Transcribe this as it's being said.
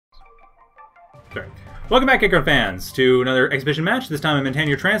Sorry. Welcome back, Achron fans, to another exhibition match, this time a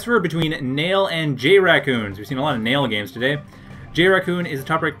Manntanyar Transfer between Nale and JRaccoon. We've seen a lot of Nale games today. JRaccoon is the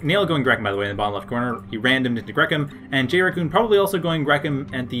top right. Nale going Grecum, by the way, in the bottom left corner. He randomed into Grecum, and JRaccoon probably also going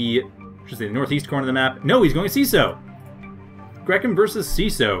Grecum at the, the northeast corner of the map. No, he's going CISO. Grecum versus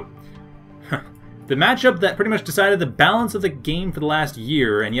CISO. The matchup that pretty much decided the balance of the game for the last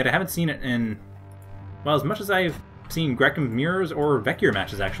year, and yet I haven't seen it in, well, as much as I've seen Grecum mirrors or Vecchio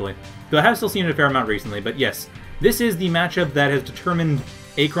matches, actually. Though I have still seen it a fair amount recently, but yes. This is the matchup that has determined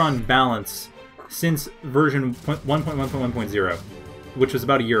Achron balance since version 1.1.1.0, which was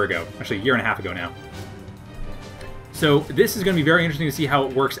about a year ago. Actually, a year and a half ago now. So this is going to be very interesting to see how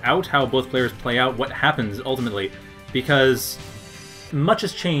it works out, how both players play out, what happens ultimately, because much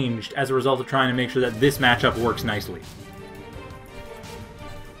has changed as a result of trying to make sure that this matchup works nicely.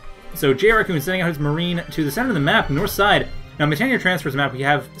 So JRaccoon is sending out his Marine to the center of the map, north side. Now, Manntanyar Transfer is a map we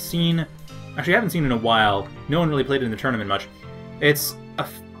have seen, actually haven't seen in a while. No one really played it in the tournament much. It's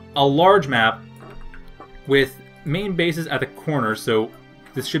a large map with main bases at the corner, so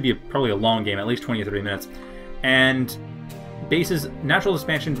this should be probably a long game, at least 20 or 30 minutes. And bases, natural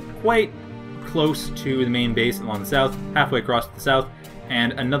expansion quite close to the main base along the south, halfway across to the south,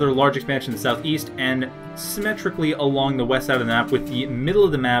 and another large expansion in the southeast, and symmetrically along the west side of the map, with the middle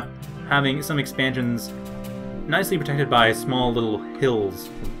of the map having some expansions nicely protected by small little hills.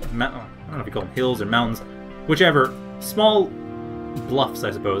 I don't know if you call them hills or mountains. Whichever. Small bluffs,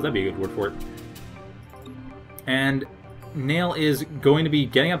 I suppose. That'd be a good word for it. And Nale is going to be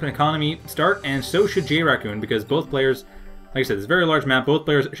getting up an economy start, and so should JRaccoon, because both players, like I said, this very large map, both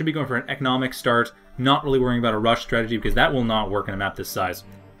players should be going for an economic start, not really worrying about a rush strategy, because that will not work in a map this size.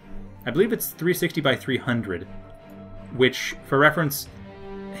 I believe it's 360 by 300, which, for reference,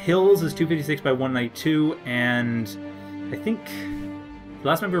 Hills is 256 by 192, and I think the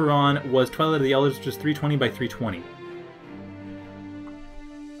last map we were on was Twilight of the Elders, which is 320 by 320.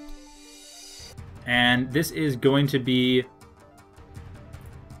 And this is going to be,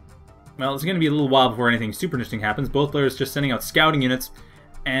 well, it's going to be a little while before anything super interesting happens. Both players just sending out scouting units,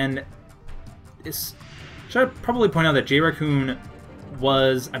 and this, should I probably point out that JRaccoon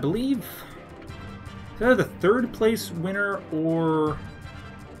was, I believe, is that the third place winner, or...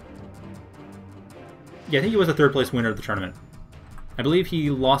 yeah, I think he was the third place winner of the tournament. I believe he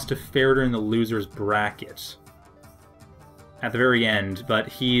lost to Ferder in the loser's bracket at the very end, but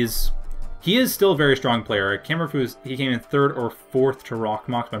he is still a very strong player. I can't remember if he came in third or fourth to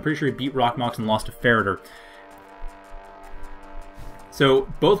Rockmox, but I'm pretty sure he beat Rockmox and lost to Ferder. So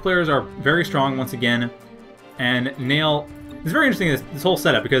both players are very strong once again, and Nale... it's very interesting, this whole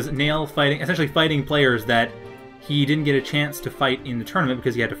setup, because Nale essentially fighting players that he didn't get a chance to fight in the tournament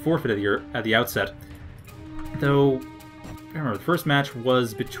because he had to forfeit at the outset. Though, I remember, the first match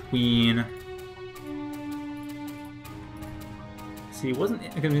was between... see, it wasn't...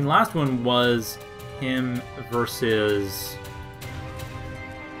 I mean, the last one was him versus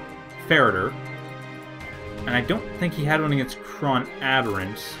Ferder. And I don't think he had one against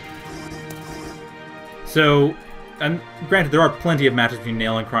Chronoporting. So, and granted, there are plenty of matches between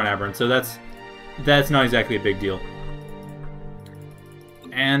Nale and Chronoporting, so that's not exactly a big deal.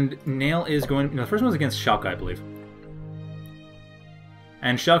 And Nale is going... no, the first one was against Schalke, I believe.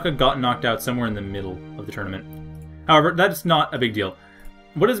 And Schalke got knocked out somewhere in the middle of the tournament. However, that's not a big deal.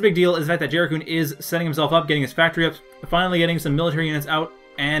 What is a big deal is the fact that JRaccoon is setting himself up, getting his factory up, finally getting some military units out,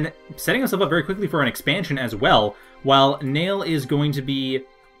 and setting himself up very quickly for an expansion as well, while Nale is going to be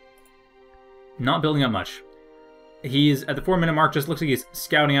not building up much. He's at the 4-minute mark, just looks like he's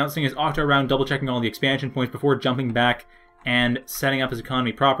scouting out, seeing his Octo around, double-checking all the expansion points before jumping back and setting up his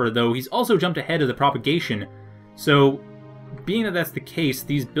economy proper, though he's also jumped ahead of the propagation. So, being that that's the case,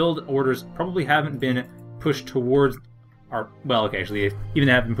 these build orders probably haven't been pushed towards... well, okay, actually, even if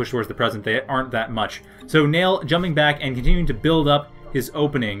they have been pushed towards the present, they aren't that much. So Nale jumping back and continuing to build up his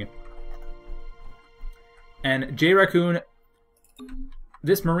opening. And JRaccoon,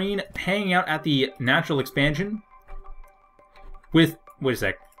 this Marine hanging out at the natural expansion with... wait a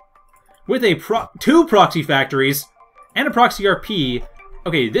sec. With two proxy factories and a proxy RP.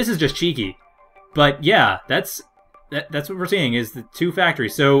 Okay, this is just cheeky. But yeah, that's what we're seeing, is the two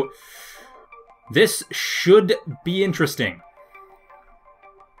factories. So this should be interesting.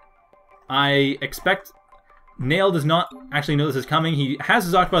 I expect... Nale does not actually know this is coming. He has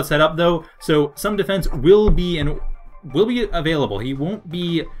his Octopod set up, though, so some defense will be available. He won't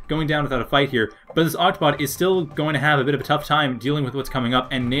be going down without a fight here, but this Octopod is still going to have a bit of a tough time dealing with what's coming up,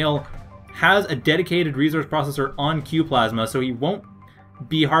 and Nale has a dedicated resource processor on Q Plasma, so he won't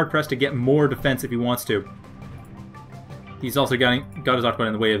be hard-pressed to get more defense if he wants to. He's also got his octopod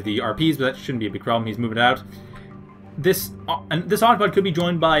in the way of the RPs, but that shouldn't be a big problem. He's moving it out. This octopod could be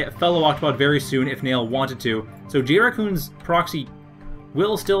joined by a fellow octopod very soon if Nale wanted to. So JRaccoon's proxy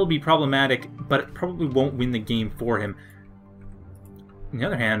will still be problematic, but it probably won't win the game for him. On the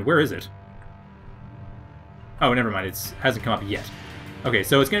other hand, where is it? Oh, never mind. It hasn't come up yet. Okay,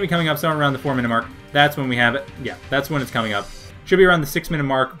 so it's going to be coming up somewhere around the 4-minute mark. That's when we have it. Yeah, that's when it's coming up. Should be around the 6-minute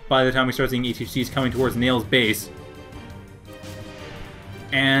mark by the time we start seeing HHCs coming towards Nale's base.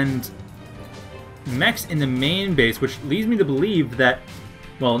 And mechs in the main base, which leads me to believe that...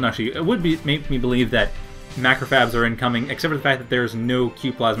 Well, no, actually, it would make me believe that macrofabs are incoming, except for the fact that there's no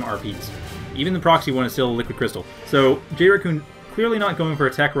Q-Plasma RPs. Even the proxy one is still liquid crystal. So, JRaccoon clearly not going for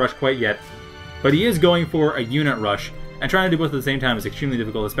a tech rush quite yet, but he is going for a unit rush, and trying to do both at the same time is extremely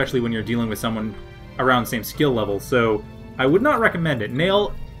difficult, especially when you're dealing with someone around the same skill level, so I would not recommend it.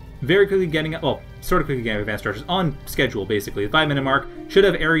 Nale very quickly getting up, well, sort of quickly getting advanced structures on schedule, basically. The 5-minute mark should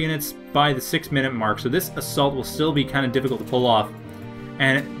have air units by the 6-minute mark, so this assault will still be kind of difficult to pull off.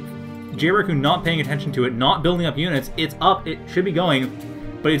 And JRaccoon not paying attention to it, not building up units, it's up, it should be going,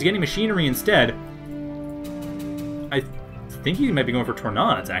 but he's getting machinery instead. I think he might be going for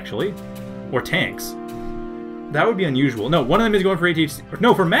tornadoes, actually, or tanks. That would be unusual. No, one of them is going for HHC,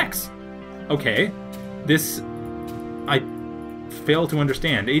 no, for mechs! Okay, this, I fail to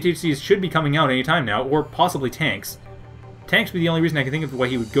understand. HHCs should be coming out anytime now, or possibly tanks. Tanks would be the only reason I can think of why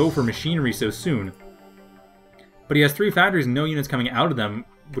he would go for machinery so soon. But he has 3 factories and no units coming out of them,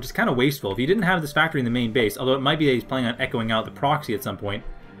 which is kind of wasteful. If he didn't have this factory in the main base, although it might be that he's planning on echoing out the proxy at some point,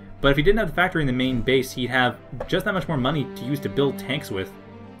 but if he didn't have the factory in the main base, he'd have just that much more money to use to build tanks with.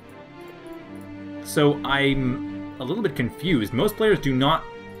 So I'm a little bit confused. Most players do not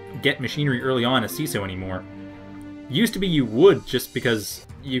get machinery early on as CISO anymore. Used to be you would, just because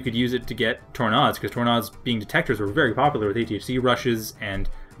you could use it to get tornadoes, because tornadoes being detectors were very popular with HHC rushes and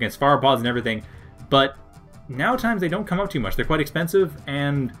against fire pods and everything, but nowadays they don't come up too much. They're quite expensive,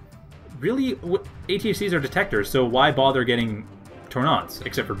 and really HHCs are detectors, so why bother getting tornadoes,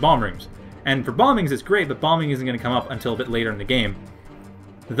 except for bomb rooms? And for bombings it's great, but bombing isn't going to come up until a bit later in the game.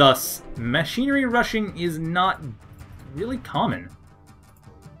 Thus, machinery rushing is not really common.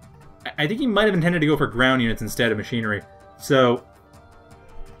 I think he might have intended to go for ground units instead of machinery. So,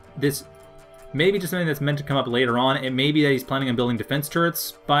 this may be just something that's meant to come up later on. It may be that he's planning on building defense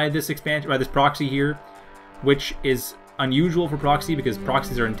turrets by this expansion, by this proxy here, which is unusual for proxy because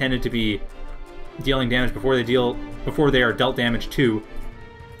proxies are intended to be dealing damage before they are dealt damage to.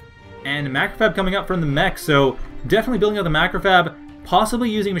 And macrofab coming up from the mech, so definitely building out the macrofab. Possibly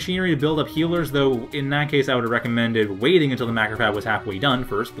using machinery to build up healers, though in that case I would have recommended waiting until the macrofab was halfway done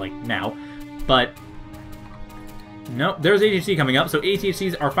first, like now. But, no, there's HHC coming up, so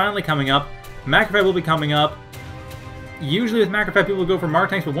HHCs are finally coming up. Macrofab will be coming up. Usually with macrofab people will go for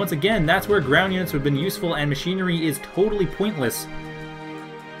mark tanks, but once again, that's where ground units have been useful and machinery is totally pointless.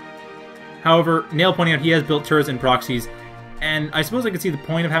 However, Nale pointing out he has built turrets and proxies, and I suppose I could see the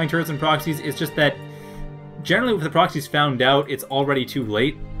point of having turrets and proxies, it's just that generally, with the proxies found out, it's already too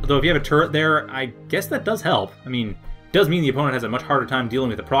late. Although if you have a turret there, I guess that does help. I mean, it does mean the opponent has a much harder time dealing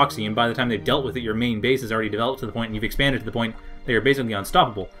with the proxy, and by the time they've dealt with it, your main base is already developed to the point, and you've expanded to the point that you're basically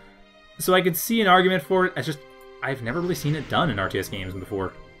unstoppable. So I could see an argument for it. It's just, I've never really seen it done in RTS games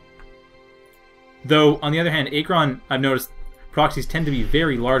before. Though, on the other hand, Achron, I've noticed, proxies tend to be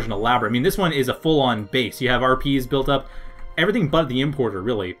very large and elaborate. I mean, this one is a full-on base. You have RPs built up, everything but the importer,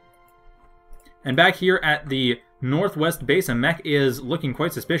 really. And back here at the northwest base, a mech is looking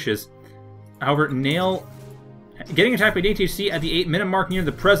quite suspicious. However, Nale getting attacked by HHC at the 8-minute mark near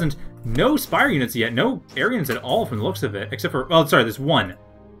the present. No Spire units yet, no air units at all from the looks of it, except for, well, sorry, there's one.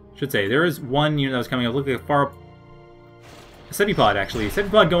 Should say, there is one unit that was coming up. Look like a far... Sepipod, actually.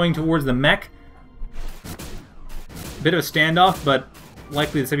 Sepipod going towards the mech. Bit of a standoff, but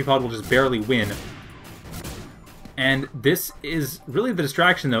likely the Sepipod will just barely win. And this is really the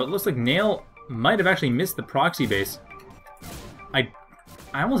distraction, though. It looks like Nale might have actually missed the proxy base.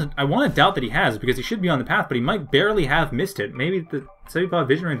 I want to doubt that he has, because he should be on the path, but he might barely have missed it. Maybe the Sepipod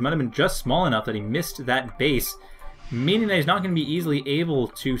vision range might have been just small enough that he missed that base, meaning that he's not going to be easily able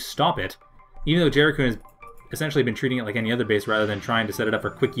to stop it, even though JRaccoon has essentially been treating it like any other base rather than trying to set it up for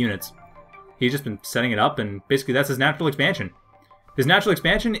quick units. He's just been setting it up, and basically that's his natural expansion. His natural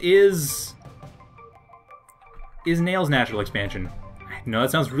expansion is Nale's natural expansion. I know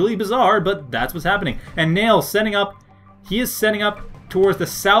that sounds really bizarre, but that's what's happening. And Nale setting up, he is setting up towards the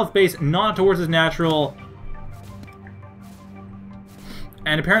south base, not towards his natural.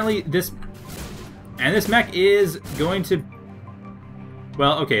 And apparently this mech is going to,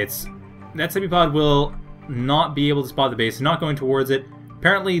 well, okay, that Sepipod will not be able to spot the base, not going towards it.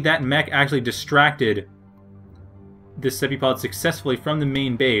 Apparently that mech actually distracted this Sepipod successfully from the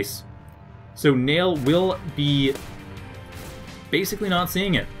main base. So Nale will be basically not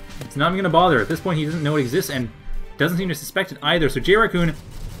seeing it. It's not even going to bother. At this point, he doesn't know it exists and doesn't seem to suspect it either. So JRaccoon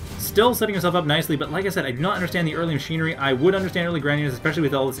still setting himself up nicely, but like I said, I do not understand the early machinery. I would understand early ground units, especially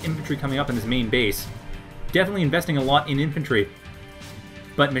with all this infantry coming up in his main base. Definitely investing a lot in infantry,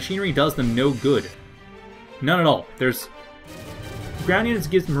 but machinery does them no good. None at all. There's ground units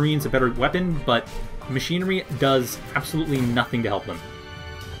gives Marines a better weapon, but machinery does absolutely nothing to help them.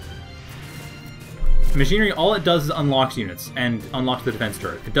 Machinery, all it does is unlocks units and unlocks the defense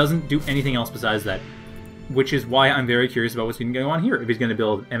turret. It doesn't do anything else besides that, which is why I'm very curious about what's going to go on here. If he's going to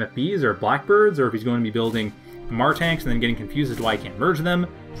build MFBs or Blackbirds, or if he's going to be building Martanks and then getting confused as to why I can't merge them.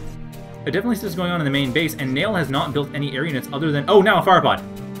 It definitely sees what's going on in the main base, and Nale has not built any air units other than... Oh, now a fire pod!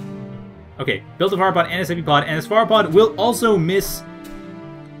 Okay, built a fire pod and a Sepipod, and his fire pod will also miss...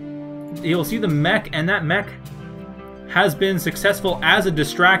 You'll see the mech, and that mech has been successful as a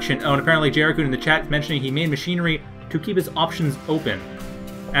distraction. Oh, and apparently JRaccoon in the chat mentioning he made machinery to keep his options open.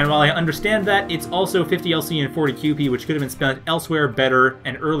 And while I understand that, it's also 50 LC and 40 QP, which could have been spent elsewhere better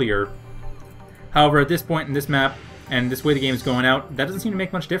and earlier. However, at this point in this map, and this way the game is going out, that doesn't seem to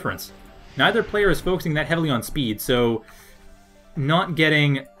make much difference. Neither player is focusing that heavily on speed, so not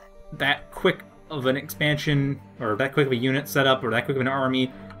getting that quick of an expansion, or that quick of a unit setup, or that quick of an army,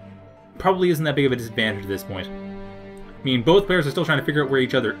 probably isn't that big of a disadvantage at this point. I mean, both players are still trying to figure out where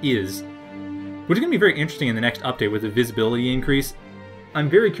each other is, which is going to be very interesting in the next update with the visibility increase. I'm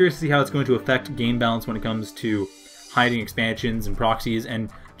very curious to see how it's going to affect game balance when it comes to hiding expansions and proxies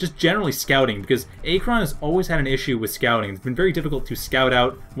and just generally scouting, because Achron has always had an issue with scouting. It's been very difficult to scout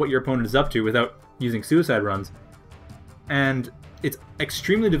out what your opponent is up to without using suicide runs. And it's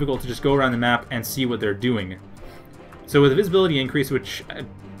extremely difficult to just go around the map and see what they're doing. So with the visibility increase, which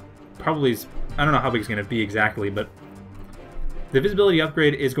probably is, I don't know how big it's going to be exactly, but the visibility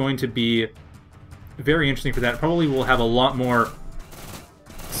upgrade is going to be very interesting for that. Probably will have a lot more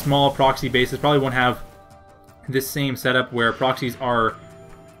small proxy bases. Probably won't have this same setup where proxies are,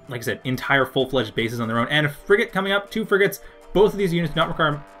 like I said, entire full-fledged bases on their own. And a frigate coming up, 2 frigates. Both of these units do not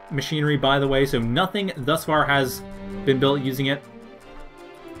require machinery, by the way, so nothing thus far has been built using it.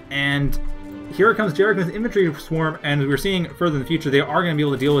 And here comes JRaccoon's infantry swarm, and we're seeing further in the future they are going to be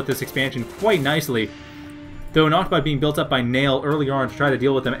able to deal with this expansion quite nicely. Though an octopod being built up by Nale earlier on to try to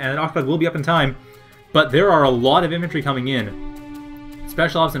deal with them, and an octopod will be up in time, but there are a lot of infantry coming in.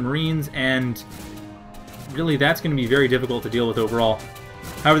 Special ops and Marines, and really that's going to be very difficult to deal with overall.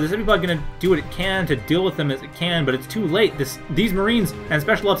 However, the Sepipod going to do what it can to deal with them as it can, but it's too late. These Marines and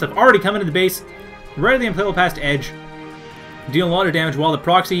Special Ops have already come into the base, right at the Imperial Past edge, dealing a lot of damage, while the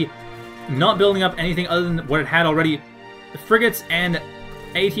Proxy not building up anything other than what it had already. The frigates and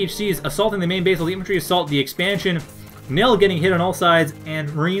ATHCs assaulting the main base, while the infantry assault the expansion. Nale getting hit on all sides,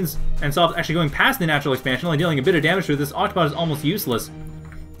 and Marines and Softs actually going past the natural expansion, only dealing a bit of damage to it. This Octopod is almost useless.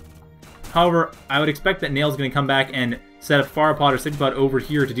 However, I would expect that Nale's going to come back and set up Pharopod or Sepipod over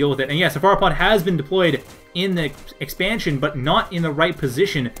here to deal with it. And yes, a Pharopod has been deployed in the expansion, but not in the right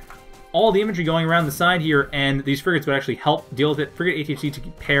position. All the infantry going around the side here, and these frigates would actually help deal with it. Frigate ATHC to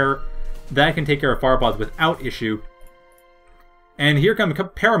pair, that can take care of Pharopods without issue. And here come a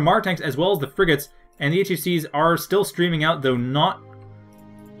pair of Martanks as well as the frigates, and the ATHCs are still streaming out, though not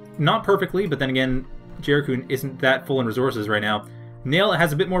perfectly, but then again, JRaccoon isn't that full in resources right now. Nale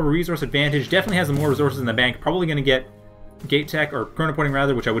has a bit more of a resource advantage, definitely has more resources in the bank, probably going to get Gate Tech, or Chronoporting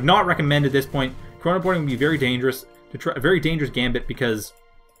rather, which I would not recommend at this point. Chronoporting would be very dangerous, a very dangerous gambit, because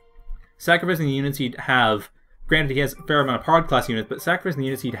sacrificing the units he'd have, granted he has a fair amount of Pod class units, but sacrificing the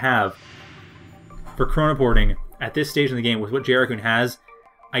units he'd have for Chronoporting at this stage in the game with what JRaccoon has,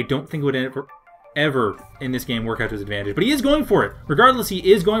 I don't think it would ever in this game work out to his advantage. But he is going for it. Regardless,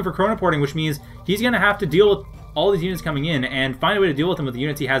 he is going for Chronoporting, which means he's going to have to deal with all these units coming in and find a way to deal with them with the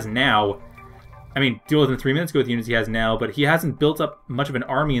units he has now. I mean, deal with them in 3 minutes ago with the units he has now, but he hasn't built up much of an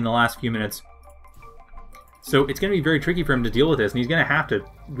army in the last few minutes. So it's going to be very tricky for him to deal with this, and he's going to have to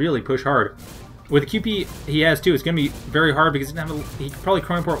really push hard. With the QP he has too, it's going to be very hard because he can probably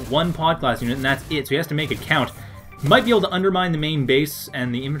Chronoport 1 pod class unit, and that's it, so he has to make it count. Might be able to undermine the main base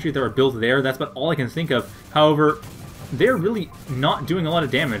and the infantry that are built there, that's about all I can think of. However, they're really not doing a lot of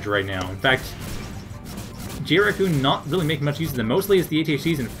damage right now. In fact, JRaccoon not really making much use of them. Mostly it's the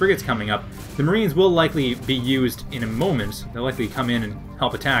ATHCs and frigates coming up. The Marines will likely be used in a moment. They'll likely come in and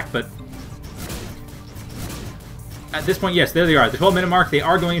help attack, but at this point, yes, there they are. At the 12-minute mark, they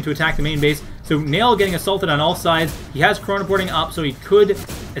are going to attack the main base. So Nale getting assaulted on all sides. He has Chronoporting up, so he could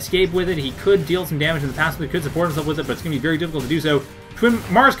escape with it. He could deal some damage in the past, he could support himself with it, but it's going to be very difficult to do so. Twin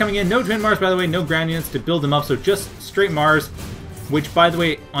Mars coming in. No Twin Mars, by the way. No ground units to build them up, so just straight Mars, which, by the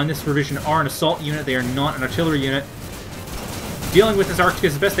way, on this revision are an assault unit. They are not an artillery unit. Dealing with this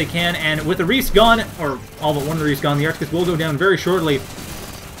Arcticus as best they can, and with the Reefs gone, or all but one of the Reefs gone, the Arcticus will go down very shortly.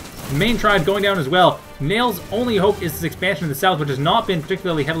 The main tribe going down as well. Nale's only hope is this expansion in the south, which has not been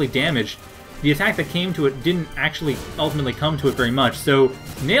particularly heavily damaged. The attack that came to it didn't actually ultimately come to it very much, so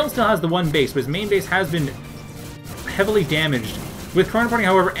Nale still has the one base, but his main base has been heavily damaged. With Chronoporting,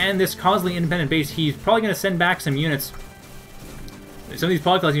 however, and this causally independent base, he's probably going to send back some units. Some of these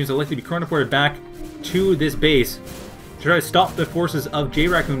polyclass units are likely to be chronoported back to this base to try to stop the forces of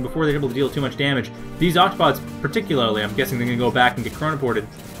JRaccoon before they're able to deal too much damage. These Octopods particularly, I'm guessing they're going to go back and get chronoported.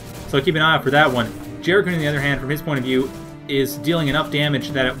 So keep an eye out for that one. JRaccoon, on the other hand, from his point of view, is dealing enough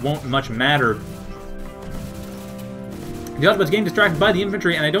damage that it won't much matter. The Octopod's getting distracted by the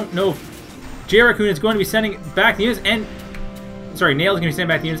infantry, and I don't know if JRaccoon is going to be sending back the units, and... Sorry, Nale is going to be sending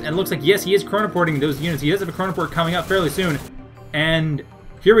back the units, and it looks like, yes, he is chronoporting those units. He does have a chronoport coming up fairly soon. And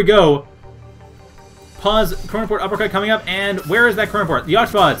here we go. Pause, chronoport uppercut coming up, and where is that chronoport? The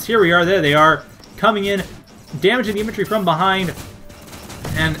Octopods, here we are, there they are, coming in, damaging the infantry from behind,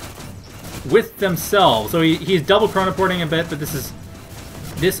 and with themselves. So he's double chronoporting a bit, but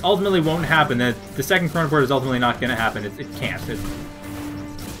this ultimately won't happen. The second chronoport is ultimately not going to happen. It can't.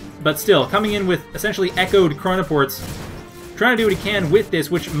 But still, coming in with essentially echoed chronoports, trying to do what he can with this,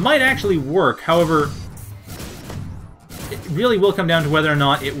 which might actually work. However, it really will come down to whether or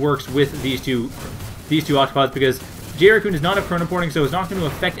not it works with these two Octopods, because JRaccoon is not a chronoporting, so it's not going to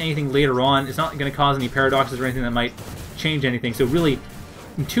affect anything later on. It's not going to cause any paradoxes or anything that might change anything. So really,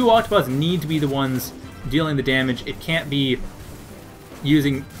 two Octopods need to be the ones dealing the damage. It can't be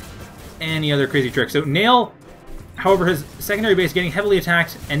using any other crazy trick. So Nale, however, his secondary base getting heavily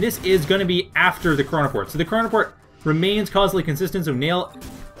attacked, and this is going to be after the chronoport. So the chronoport remains causally consistent, so Nale,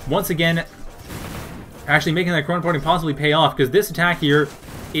 once again, actually making that chronoporting possibly pay off, because this attack here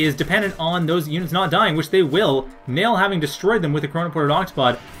is dependent on those units not dying, which they will. Nale having destroyed them with a chronoported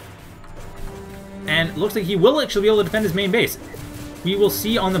Octopod. And it looks like he will actually be able to defend his main base. We will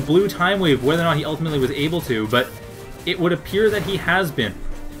see on the blue time wave whether or not he ultimately was able to, but it would appear that he has been.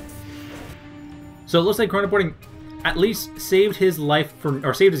 So it looks like chronoporting at least saved his life for,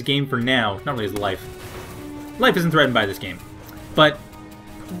 or saved his game for now. Not really his life. Life isn't threatened by this game, but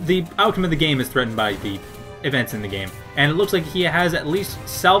the outcome of the game is threatened by the events in the game. And it looks like he has at least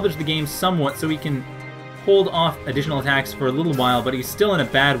salvaged the game somewhat, so he can hold off additional attacks for a little while, but he's still in a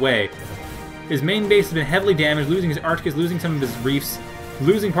bad way. His main base has been heavily damaged, losing his Arcticus, losing some of his reefs,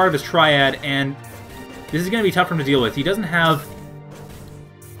 losing part of his triad, and this is going to be tough for him to deal with. He doesn't have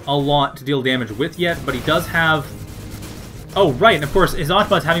a lot to deal damage with yet, but he does have... Oh, right, and of course, his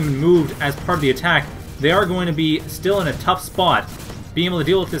Autobots having been moved as part of the attack, they are going to be still in a tough spot. Being able to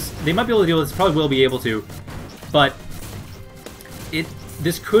deal with this, they might be able to deal with this, probably will be able to, but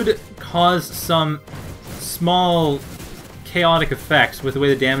this could cause some small chaotic effects with the way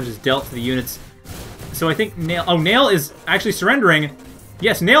the damage is dealt to the units. So I think Nale... Oh, Nale is actually surrendering.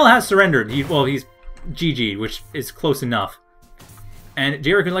 Yes, Nale has surrendered. Well, he's GG, which is close enough. And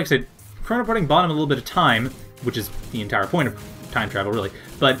JRaccoon, like I said, chronoporting bought him a little bit of time, which is the entire point of time travel, really.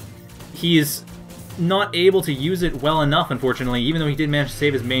 But he's not able to use it well enough, unfortunately. Even though he did manage to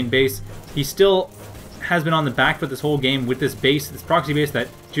save his main base, he still has been on the back foot this whole game with this base, this proxy base that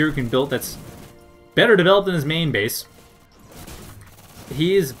JRaccoon built that's better developed than his main base.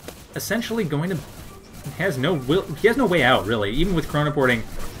 He is essentially going to... He has no way out, really. Even with chronoporting,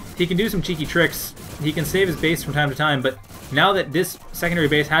 he can do some cheeky tricks. He can save his base from time to time, but now that this secondary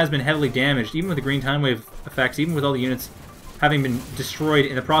base has been heavily damaged, even with the green time wave effects, even with all the units having been destroyed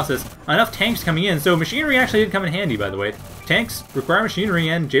in the process, enough tanks coming in. So machinery actually did come in handy, by the way. Tanks require machinery,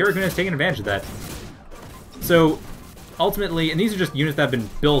 and JRaccoon has taken advantage of that. So ultimately, and these are just units that have been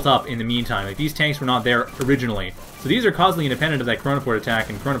built up in the meantime. Like, these tanks were not there originally. So these are causally independent of that chronoport attack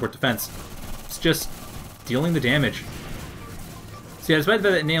and chronoport defense. It's just dealing the damage. So yeah, despite the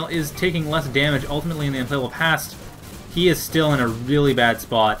fact that Nale is taking less damage ultimately in the unplayable past, he is still in a really bad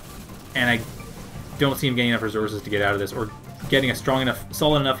spot, and I don't see him getting enough resources to get out of this, or getting a strong enough,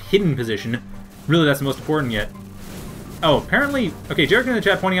 solid enough hidden position. Really, that's the most important yet. Oh, apparently... Okay, JRaccoon in the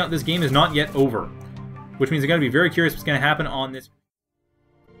chat pointing out this game is not yet over, which means I gotta be very curious what's gonna happen on this...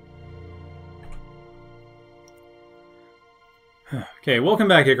 Okay, welcome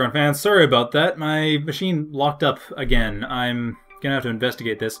back, Achron fans. Sorry about that. My machine locked up again. I'm gonna have to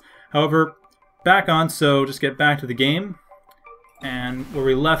investigate this. However, back on, so just get back to the game. And where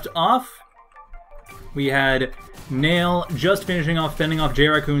we left off, we had Nale just finishing off fending off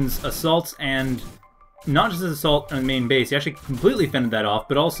JRaccoon's assaults, and not just his assault on the main base, he actually completely fended that off,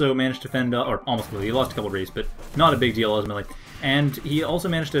 but also managed to fend, or almost completely, he lost a couple of race, but not a big deal ultimately. And he also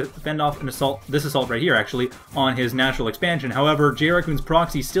managed to fend off an assault, this assault right here actually, on his natural expansion. However, JRaccoon's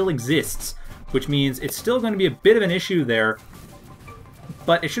proxy still exists, which means it's still going to be a bit of an issue there,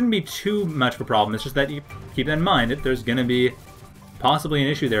 but it shouldn't be too much of a problem. It's just that you keep that in mind, that there's going to be possibly an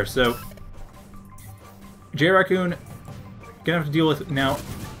issue there. So, JRaccoon gonna have to deal with now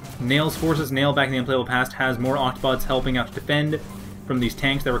Nale's forces. Nale, back in the unplayable past, has more Octopods helping out to defend from these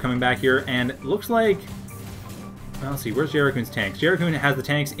tanks that were coming back here, and it looks like... Well, let's see, where's JRaccoon's tanks? JRaccoon has the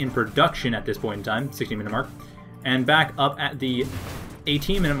tanks in production at this point in time, 16-minute mark, and back up at the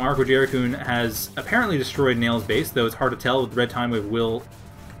 18-minute mark, where JRaccoon has apparently destroyed Nale's base, though it's hard to tell. With the red time wave will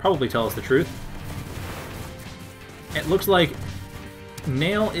probably tell us the truth. It looks like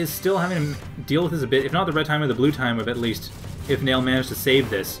Nale is still having to deal with this a bit, if not the red time wave, the blue time wave at least, if Nale managed to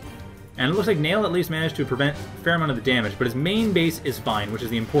save this. And it looks like Nale at least managed to prevent a fair amount of the damage, but his main base is fine, which is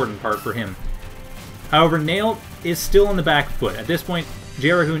the important part for him. However, Nale is still on the back foot. At this point,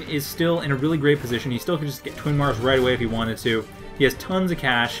 JRaccoon is still in a really great position. He still could just get Twin Mars right away if he wanted to. He has tons of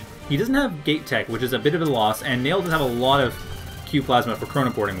cash. He doesn't have Gate Tech, which is a bit of a loss, and Nale does have a lot of Q Plasma for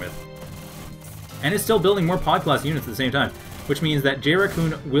Chronoporting with. And is still building more Pod Class units at the same time, which means that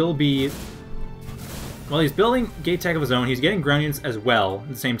JRaccoon will be... Well, he's building Gate Tech of his own. He's getting ground units as well at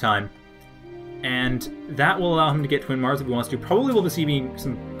the same time. And that will allow him to get Twin Mars if he wants to. Probably will be receiving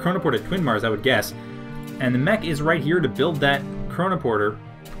some Chronoported Twin Mars, I would guess. And the mech is right here to build that Chronoporter.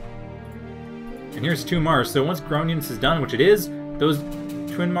 And here's 2 Mars. So once ground units is done, which it is, those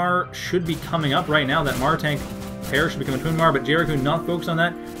Twin Mar should be coming up right now. That Mar tank pair should become a Twin Mar, but JRaccoon not focused on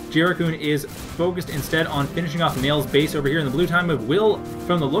that. JRaccoon is focused instead on finishing off Nale's base over here, and the blue time move will,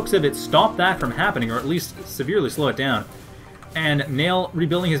 from the looks of it, stop that from happening, or at least severely slow it down. And Nale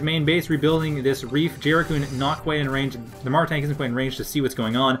rebuilding his main base, rebuilding this reef. JRaccoon not quite in range. The Mar tank isn't quite in range to see what's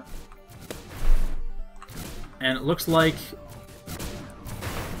going on. And it looks like,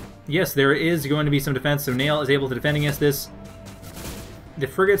 yes, there is going to be some defense, so Nale is able to defend against this. The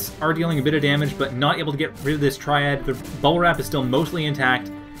frigates are dealing a bit of damage, but not able to get rid of this triad. The bubble wrap is still mostly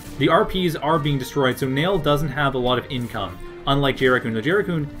intact. The RPs are being destroyed, so Nale doesn't have a lot of income, unlike JRaccoon. The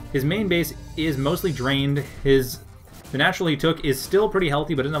JRaccoon, his main base is mostly drained. The natural he took is still pretty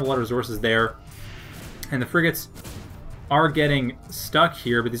healthy, but doesn't have a lot of resources there. And the frigates are getting stuck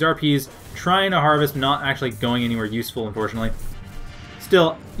here, but these RPs trying to harvest, not actually going anywhere useful, unfortunately.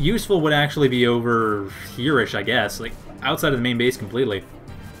 Still, useful would actually be over here-ish, I guess, like outside of the main base completely.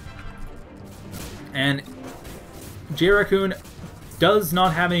 And JRaccoon does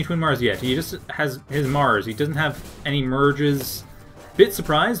not have any Twin Mars yet. He just has his Mars. He doesn't have any merges. Bit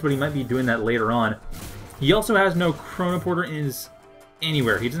surprised, but he might be doing that later on. He also has no Chronoporter in his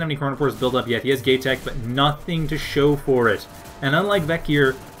anywhere. He doesn't have any Chronoporters built up yet. He has Gate Tech, but nothing to show for it. And unlike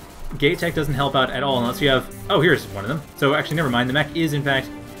Vecchir, Gate Tech doesn't help out at all unless you have... Oh, here's one of them. So actually, never mind. The mech is, in fact,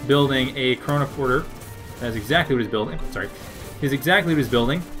 building a Chronoporter. That's exactly what he's building. Sorry. Is exactly what he's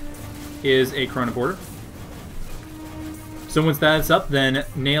building is a Chronoporter. So once that's up, then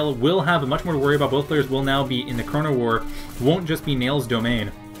Nale will have much more to worry about. Both players will now be in the Chrono War. Won't just be Nale's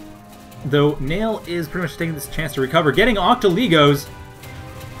domain. Though Nale is pretty much taking this chance to recover. Getting Octolegos,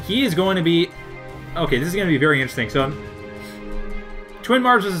 he is going to be... Okay, this is going to be very interesting. So, Twin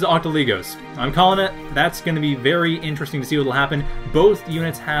Mars versus Octolegos. I'm calling it. That's going to be very interesting to see what will happen. Both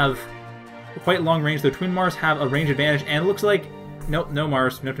units have quite long range, though Twin Mars have a range advantage, and it looks like... Nope, no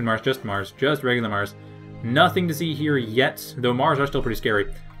Mars. No Twin Mars, just regular Mars. Nothing to see here yet, though Mars are still pretty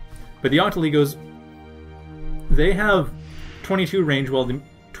scary. But the Octolegos, they have 22 range, while the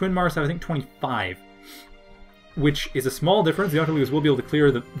Twin Mars have, I think, 25. Which is a small difference. The Octolegos will be able to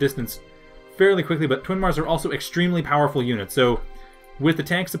clear the distance fairly quickly, but Twin Mars are also extremely powerful units. So, with the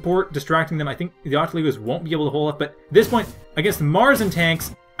tank support distracting them, I think the Octolegos won't be able to hold up. But at this point, against Mars and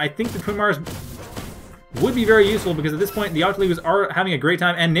tanks, I think the Twin Mars would be very useful, because at this point, the Octolegos are having a great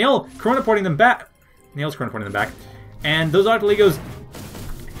time, and Nale chronoporting them back. Nale's chronoporting them back. And those Octolegos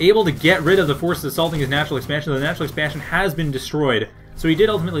able to get rid of the forces assaulting his natural expansion. The natural expansion has been destroyed, so he did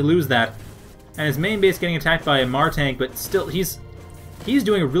ultimately lose that. And his main base getting attacked by a Mar tank, but still, he's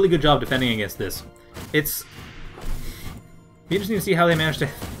doing a really good job defending against this. It's interesting to see how they manage to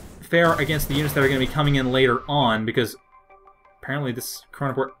fare against the units that are going to be coming in later on, because apparently this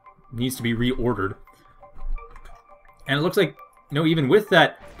Chronoport needs to be reordered. And it looks like, no, even with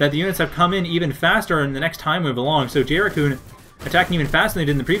that, the units have come in even faster in the next time wave along. So JRaccoon attacking even faster than they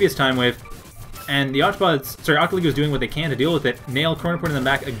did in the previous time wave. And the Octolegos doing what they can to deal with it. Nale chronoporting them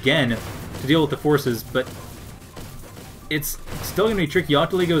back again to deal with the forces, but it's still going to be tricky.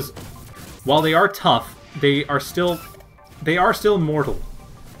 Octolegos, while they are tough, they are still mortal.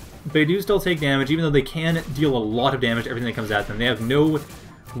 They do still take damage, even though they can deal a lot of damage to everything that comes at them. They have no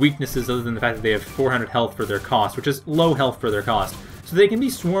weaknesses other than the fact that they have 400 health for their cost, which is low health for their cost. So they can be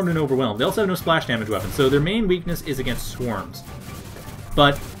swarmed and overwhelmed. They also have no splash damage weapons, so their main weakness is against swarms.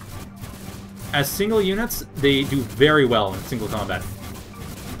 But as single units, they do very well in single combat.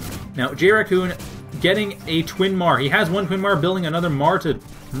 Now, JRaccoon getting a Twin Mar. He has one Twin Mar, building another Mar to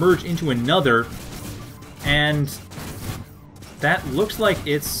merge into another, and that looks like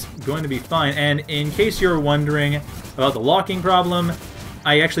it's going to be fine. And in case you're wondering about the locking problem,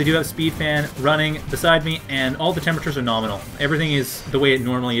 I actually do have Speed Fan running beside me, and all the temperatures are nominal. Everything is the way it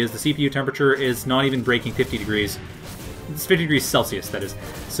normally is. The CPU temperature is not even breaking 50 degrees. It's 50 degrees Celsius, that is.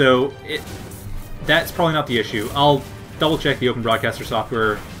 So that's probably not the issue. I'll double check the Open Broadcaster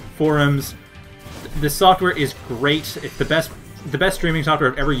software forums. The software is great. It's the best streaming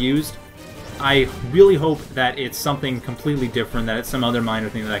software I've ever used. I really hope that it's something completely different, that it's some other minor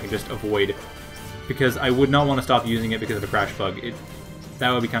thing that I can just avoid, because I would not want to stop using it because of a crash bug.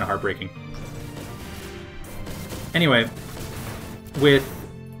 That would be kind of heartbreaking. Anyway, with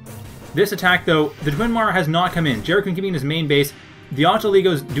this attack, though, the Twin Mar has not come in. JRaccoon keeping his main base. The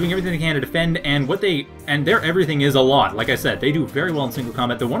Octolegos doing everything they can to defend, and their everything is a lot. Like I said, they do very well in single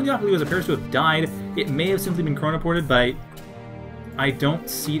combat. Though one of the Octolegos appears to have died. It may have simply been chronoported, but I don't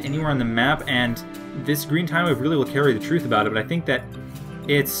see it anywhere on the map, and this green time wave really will carry the truth about it, but I think that's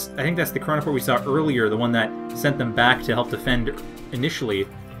the chronoport we saw earlier, the one that sent them back to help defend initially.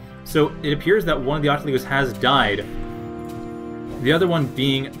 So it appears that one of the Octolegos has died, the other one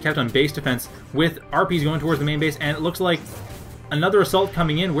being kept on base defense with RPs going towards the main base, and it looks like another assault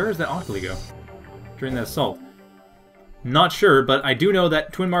coming in. Where is that Octolego during that assault? Not sure, but I do know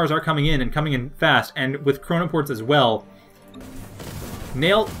that Twin Mars are coming in, and coming in fast, and with chronoports as well.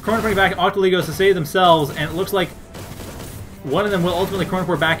 Nale chronoporting back Octolegos to save themselves, and it looks like one of them will ultimately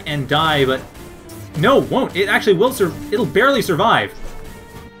chronoport back and die, but no, won't. It actually will. It'll barely survive.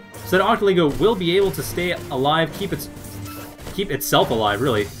 So that Octolego will be able to stay alive, keep itself alive,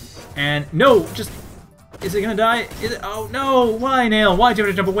 really. And no, just is it gonna die? Oh no! Why, Nale? Why'd you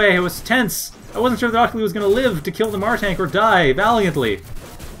have to jump away? It was tense. I wasn't sure if the Octolego was gonna live to kill the Mar tank or die valiantly.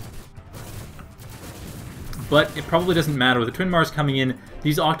 But it probably doesn't matter. With the Twin Mars coming in,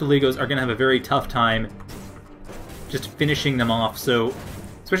 these Octolegos are going to have a very tough time just finishing them off. So,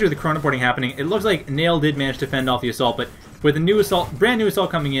 especially with the chronoporting happening, it looks like Nale did manage to fend off the assault, but with the new assault, brand new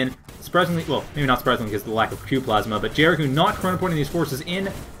assault coming in, surprisingly, well, maybe not surprisingly because of the lack of Q plasma, but JRaccoon not chronoporting these forces in,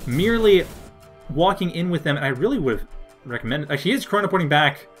 merely walking in with them, and I really would have recommended, actually he is chronoporting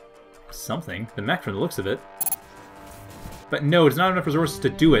back something, the mech from the looks of it. But no, it's not enough resources to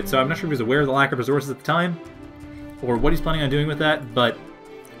do it, so I'm not sure if he was aware of the lack of resources at the time, or what he's planning on doing with that, but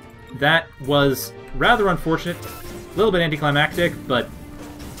that was rather unfortunate. A little bit anticlimactic, but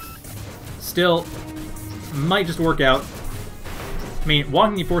still might just work out. I mean,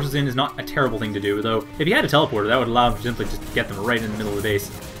 walking the forces in is not a terrible thing to do, though if he had a teleporter, that would allow him to simply just get them right in the middle of the base.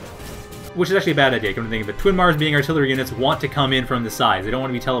 Which is actually a bad idea, come to think of it. Twin Mars being artillery units want to come in from the sides. They don't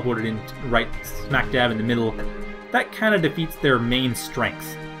want to be teleported in right smack dab in the middle. That kind of defeats their main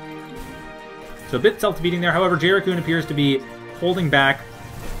strength. So a bit self-defeating there. However, JRaccoon appears to be holding back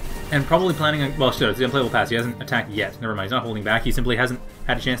and probably planning on... Well, shit, it's the unplayable pass. He hasn't attacked yet. Never mind, he's not holding back. He simply hasn't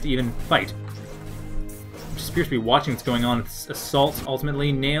had a chance to even fight. Just appears to be watching what's going on with assault,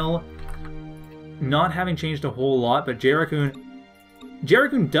 ultimately. Nale not having changed a whole lot, but JRaccoon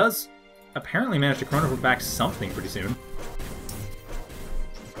does apparently manage to chronoport back something pretty soon.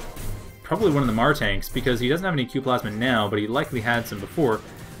 Probably one of the Mar tanks, because he doesn't have any Q plasma now, but he likely had some before.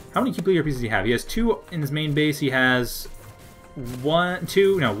 How many Q PRPs does he have? He has 2 in his main base. He has 1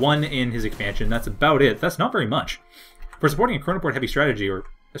 in his expansion. That's about it. That's not very much. For supporting a Chronoport heavy strategy, or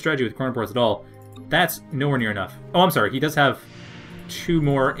a strategy with Chronoports at all, that's nowhere near enough. Oh, I'm sorry. He does have 2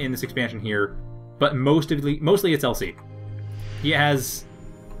 more in this expansion here, but mostly it's LC. He has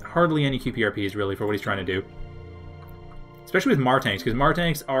hardly any Q PRPs, really, for what he's trying to do. Especially with Mar tanks, because Mar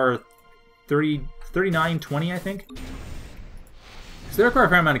tanks are 39, 20, I think. So they require a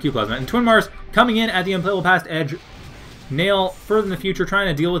fair amount of Q plasma. And Twin Mars coming in at the unplayable past edge. Nale, further in the future, trying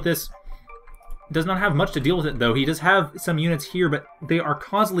to deal with this. Does not have much to deal with it, though. He does have some units here, but they are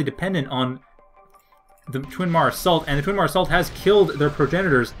causally dependent on the Twin Mars Assault. And the Twin Mars Assault has killed their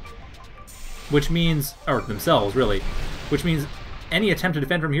progenitors, which means... or themselves, really. Which means any attempt to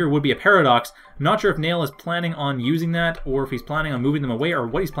defend from here would be a paradox. I'm not sure if Nale is planning on using that, or if he's planning on moving them away, or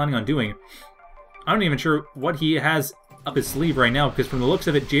what he's planning on doing. I'm not even sure what he has up his sleeve right now, because from the looks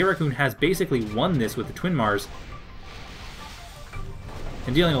of it, JRaccoon has basically won this with the Twin Mars.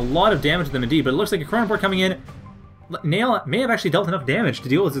 and dealing a lot of damage to them indeed, but it looks like a Chronoport coming in. Nale may have actually dealt enough damage to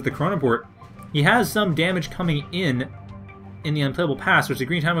deal with the Chronoport. He has some damage coming in the Unplayable Pass, which the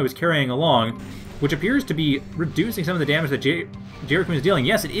Green Time was carrying along, which appears to be reducing some of the damage that JRaccoon is dealing.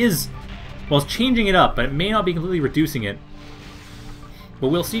 Yes, it is. Well, it's changing it up, but it may not be completely reducing it. But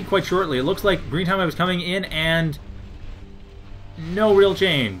we'll see quite shortly. It looks like Green Time was coming in, and no real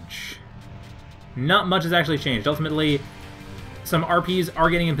change. Not much has actually changed. Ultimately, some RPs are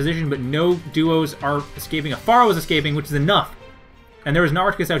getting in position, but no duos are escaping. A Pharaoh is escaping, which is enough. And there is an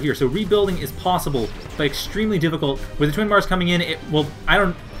Arcticus out here, so rebuilding is possible, but extremely difficult. With the Twin Mars coming in, I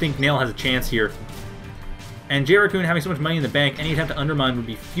don't think Nale has a chance here. And JRaccoon having so much money in the bank, any attempt to undermine would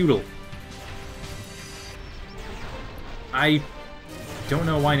be futile. I don't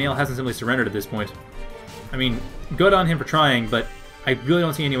know why Nale hasn't simply surrendered at this point. I mean, good on him for trying, but I really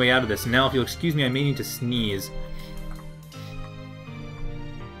don't see any way out of this. Now, if you'll excuse me, I may need to sneeze.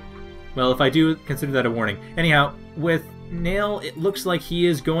 Well, if I do, consider that a warning. Anyhow, with Nale, it looks like he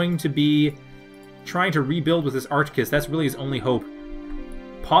is going to be trying to rebuild with this Arcticus. That's really his only hope.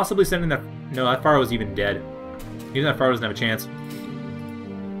 Possibly sending that... No, that Pharaoh is even dead. Even that Pharaoh doesn't have a chance.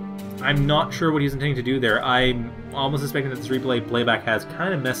 I'm not sure what he's intending to do there. I'm almost suspecting that this replay playback has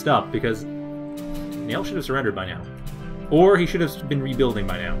kind of messed up, because Nale should have surrendered by now. Or he should have been rebuilding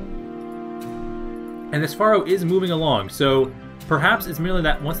by now. And this Pharaoh is moving along, so perhaps it's merely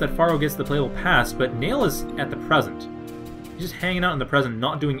that once that Pharaoh gets the playable pass, but Nale is at the present. He's just hanging out in the present,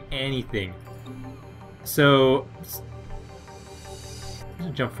 not doing anything. So, I'm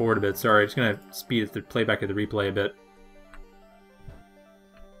going to jump forward a bit, sorry, I'm just going to speed the playback of the replay a bit.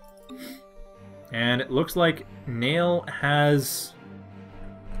 And it looks like Nale has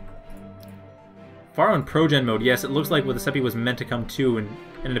Pharaoh in Progen mode. Yes, it looks like Withasepi was meant to come to and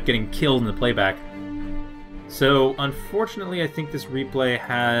ended up getting killed in the playback. So, unfortunately, I think this replay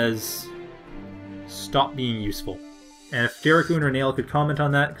has stopped being useful. And if JRaccoon or Nale could comment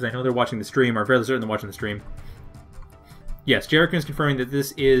on that, because I know they're watching the stream, or fairly certain they're watching the stream. Yes, JRaccoon is confirming that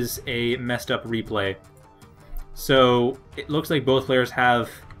this is a messed up replay. So, it looks like both players have...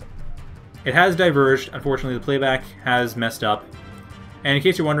 It has diverged. Unfortunately, the playback has messed up. And in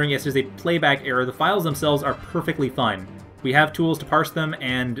case you're wondering, yes, there's a playback error. The files themselves are perfectly fine. We have tools to parse them,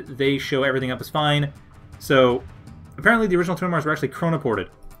 and they show everything up as fine. So, apparently the original Twin Mars were actually chronoported.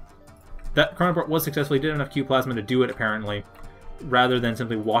 That chronoport was successfully, did enough Q plasma to do it, apparently, rather than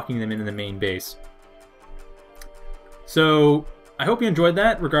simply walking them into the main base. So, I hope you enjoyed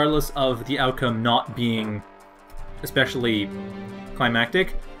that, regardless of the outcome not being especially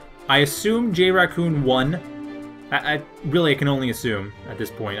climactic. I assume JRaccoon won. I can only assume at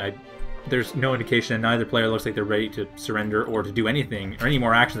this point. There's no indication, and neither player looks like they're ready to surrender or to do anything, or any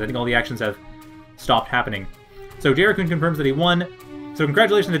more actions. I think all the actions have stopped happening. So JRaccoon confirms that he won. So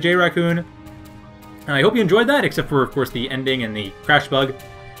congratulations to JRaccoon. And I hope you enjoyed that, except for, of course, the ending and the crash bug.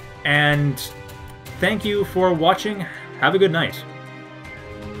 And thank you for watching. Have a good night.